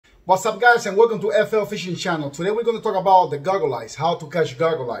What's up, guys, and welcome to FL Fishing Channel. Today we're going to talk about the goggle eyes, how to catch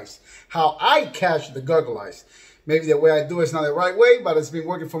goggle eyes, how I catch the goggle eyes. Maybe the way I do it is not the right way, but it's been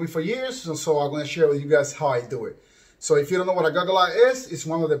working for me for years, and so I'm going to share with you guys how I do it. So if you don't know what a goggle eye is, it's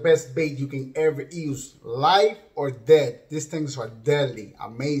one of the best bait you can ever use, live or dead. These things are deadly,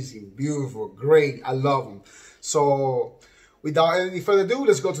 amazing, beautiful, great. I love them. So without any further ado,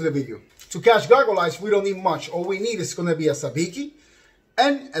 let's go to the video. To catch goggle eyes, we don't need much. All we need is going to be a sabiki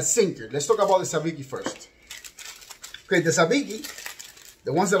and a sinker. Let's talk about the sabiki first. Okay, the sabiki,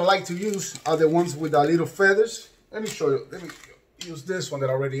 the ones that I like to use are the ones with the little feathers. Let me show you. Let me use this one that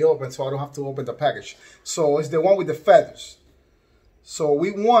I already opened so I don't have to open the package. So it's the one with the feathers. So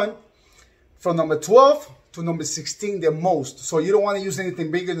we want from number 12 to number 16 the most. So you don't want to use anything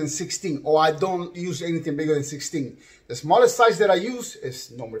bigger than 16, or I don't use anything bigger than 16. The smallest size that I use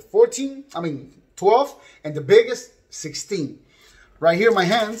is number 12, and the biggest 16. Right here in my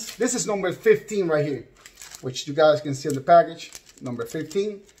hands, this is number 15 right here, which you guys can see in the package, number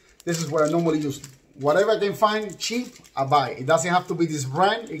 15. This is what I normally use. Whatever I can find cheap, I buy. It doesn't have to be this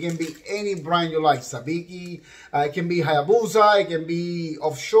brand. It can be any brand you like. Sabiki, it can be Hayabusa, it can be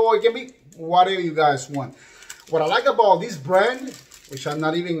offshore, it can be whatever you guys want. What I like about this brand, which I'm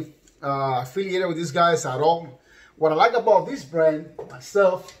not even affiliated with these guys at all. What I like about this brand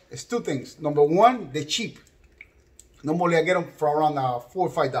myself is two things. Number one, they're cheap. Normally I get them for around $4 or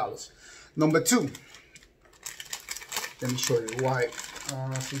 $5. Number two, let me show you why.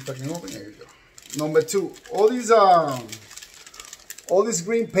 See if I can open it. There you go. Number two, all this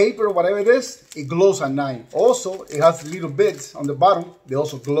green paper, whatever it is, it glows at night. Also, it has little bits on the bottom. They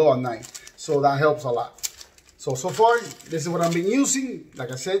also glow at night. So that helps a lot. So far, this is what I've been using.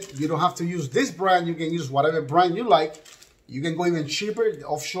 Like I said, you don't have to use this brand. You can use whatever brand you like. You can go even cheaper.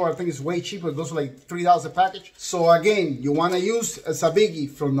 Offshore, I think it's way cheaper. It goes for like $3 a package. So again, you want to use a sabiki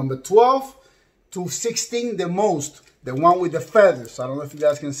from number 12 to 16 the most. The one with the feathers. I don't know if you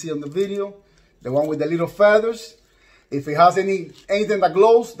guys can see on the video. The one with the little feathers. If it has anything that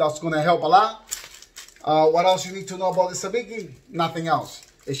glows, that's going to help a lot. What else you need to know about the sabiki? Nothing else.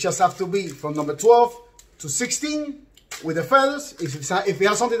 It just have to be from number 12 to 16 with the feathers. If it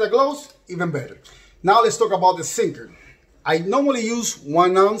has something that glows, even better. Now let's talk about the sinker. I normally use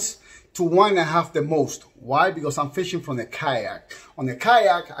 1 ounce to 1.5 the most. Why? Because I'm fishing from the kayak. On the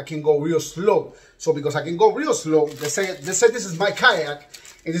kayak, I can go real slow. So because I can go real slow, let's say this is my kayak,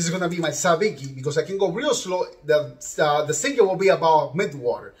 and this is going to be my sabiki. Because I can go real slow, the sinker will be about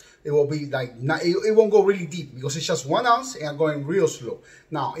mid-water. It will be like, it won't go really deep because it's just 1 ounce and I'm going real slow.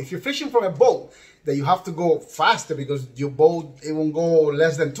 Now, if you're fishing from a boat, then you have to go faster because your boat, it won't go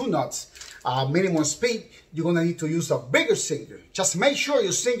less than 2 knots. Minimum speed, you're going to need to use a bigger sinker. Just make sure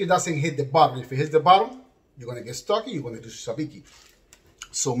your sinker doesn't hit the bottom. If it hits the bottom, you're going to get stuck and you're going to do sabiki.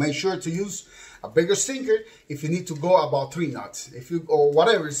 So make sure to use a bigger sinker if you need to go about 3 knots. Or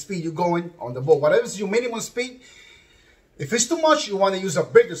whatever speed you're going on the boat. Whatever is your minimum speed, if it's too much, you want to use a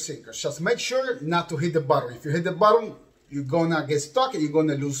bigger sinker. Just make sure not to hit the bottom. If you hit the bottom, you're going to get stuck and you're going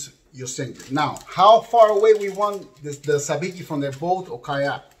to lose your sinker. Now, how far away we want the sabiki from the boat or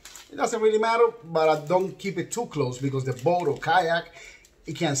kayak? It doesn't really matter, but I don't keep it too close because the boat or kayak,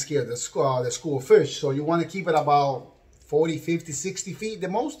 it can scare the school of fish. So you want to keep it about 40, 50, 60 feet the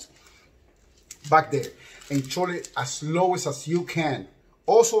most back there. And throw it as low as you can.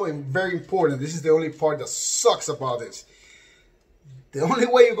 Also, and very important, this is the only part that sucks about this. The only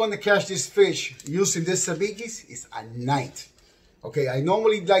way you're going to catch this fish using this sabikis is at night. Okay, I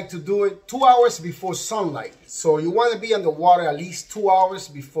normally like to do it 2 hours before sunlight. So you want to be on the water at least 2 hours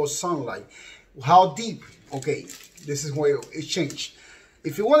before sunlight. How deep? Okay, this is where it changed.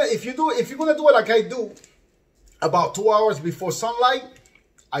 If you're gonna do it like I do, about 2 hours before sunlight,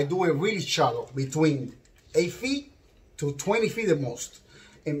 I do it really shallow, between 8 feet to 20 feet the most.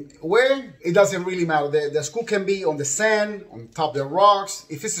 And where, it doesn't really matter. The school can be on the sand, on top of the rocks.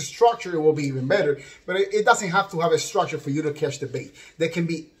 If it's a structure, it will be even better. But it doesn't have to have a structure for you to catch the bait. They can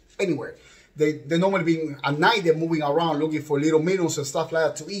be anywhere. They normally be, at night, they're moving around looking for little minnows and stuff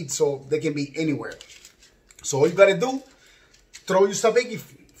like that to eat. So they can be anywhere. So all you got to do, throw your sabiki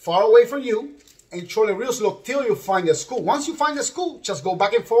far away from you and throw it real slow till you find the school. Once you find the school, just go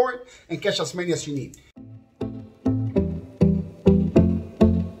back and forward and catch as many as you need.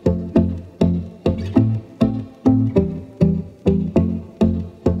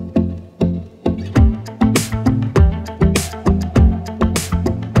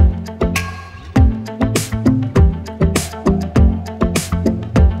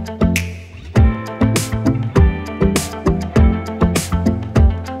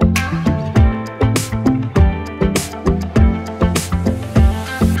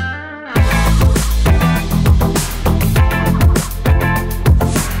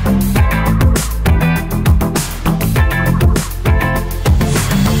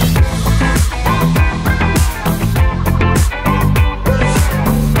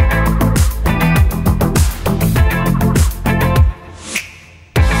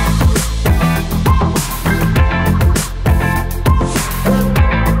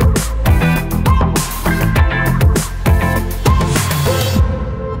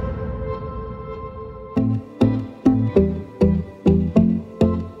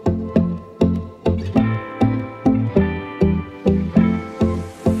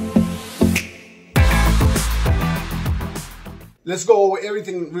 let's go over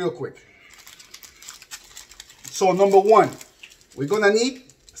everything real quick. So number 1, we're gonna need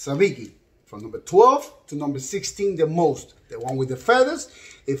sabiki from number 12 to number 16 the most. The one with the feathers.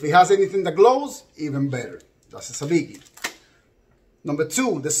 If it has anything that glows, even better. That's a sabiki. Number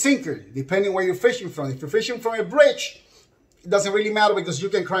 2, the sinker, depending where you're fishing from. If you're fishing from a bridge, it doesn't really matter because you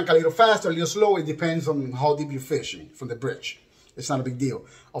can crank a little fast or a little slow. It depends on how deep you're fishing from the bridge. It's not a big deal.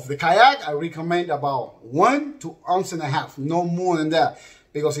 Of the kayak, I recommend about 1 to 1.5 ounces, no more than that.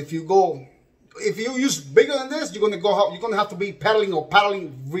 Because if you use bigger than this, you're gonna have to be paddling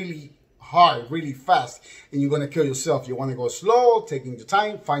really hard, really fast, and you're gonna kill yourself. You wanna go slow, taking your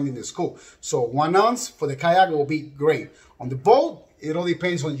time, finding the scoop. So 1 ounce for the kayak will be great. On the boat, it all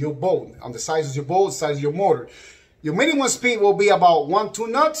depends on your boat, on the size of your boat, the size of your motor. Your minimum speed will be about 1-2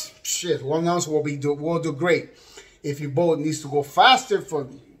 knots. Shit, 1 ounce will do great. If your boat needs to go faster for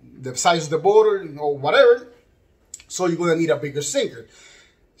the size of the boat or whatever, so you're gonna need a bigger sinker.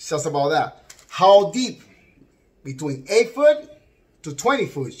 It's just about that. How deep? Between 8 foot to 20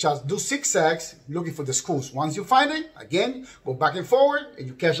 foot. Just do zigzags looking for the schools. Once you find it, again, go back and forward and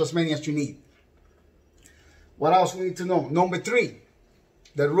you catch as many as you need. What else we need to know? Number 3,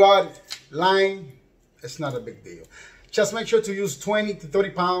 the rod, line, it's not a big deal. Just make sure to use 20 to 30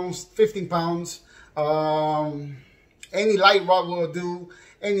 pounds, 15 pounds. Any light rod will do,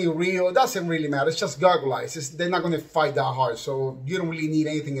 any reel, doesn't really matter. It's just goggle-eyes. They're not going to fight that hard, so you don't really need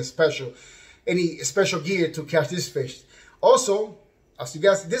anything special, any special gear to catch this fish. Also, as you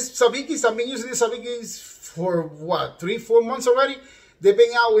guys, this sabikis, I've been using these sabikis for what, 3-4 months already? They've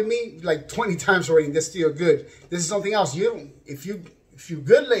been out with me like 20 times already, and they're still good. This is something else. If you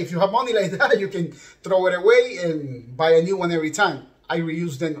have money like that, you can throw it away and buy a new one every time. I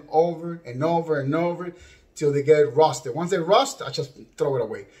reuse them over and over and over till they get rusted. Once they rust, I just throw it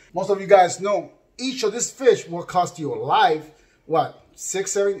away. Most of you guys know each of these fish will cost you alive, what,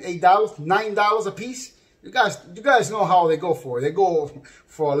 $6, $7, $8, $9 a piece? You guys know how they go for. They go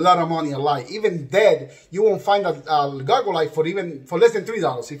for a lot of money alive. Even dead, you won't find a goggle-eye for less than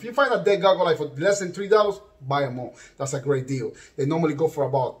 $3. If you find a dead goggle-eye for less than $3, buy them all. That's a great deal. They normally go for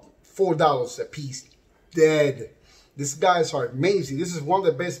about $4 a piece. Dead. These guys are amazing. This is one of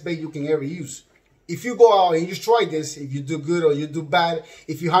the best bait you can ever use. If you go out and you try this, if you do good or you do bad,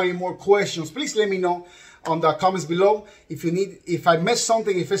 if you have any more questions, please let me know on the comments below. If I missed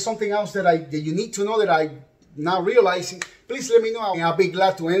something, if there's something else that you need to know that I'm not realizing, please let me know and I'll be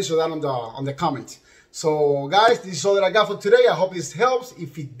glad to answer that on the comments. So guys, this is all that I got for today. I hope this helps.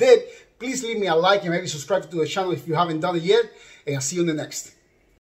 If it did, please leave me a like and maybe subscribe to the channel if you haven't done it yet, and I'll see you in the next.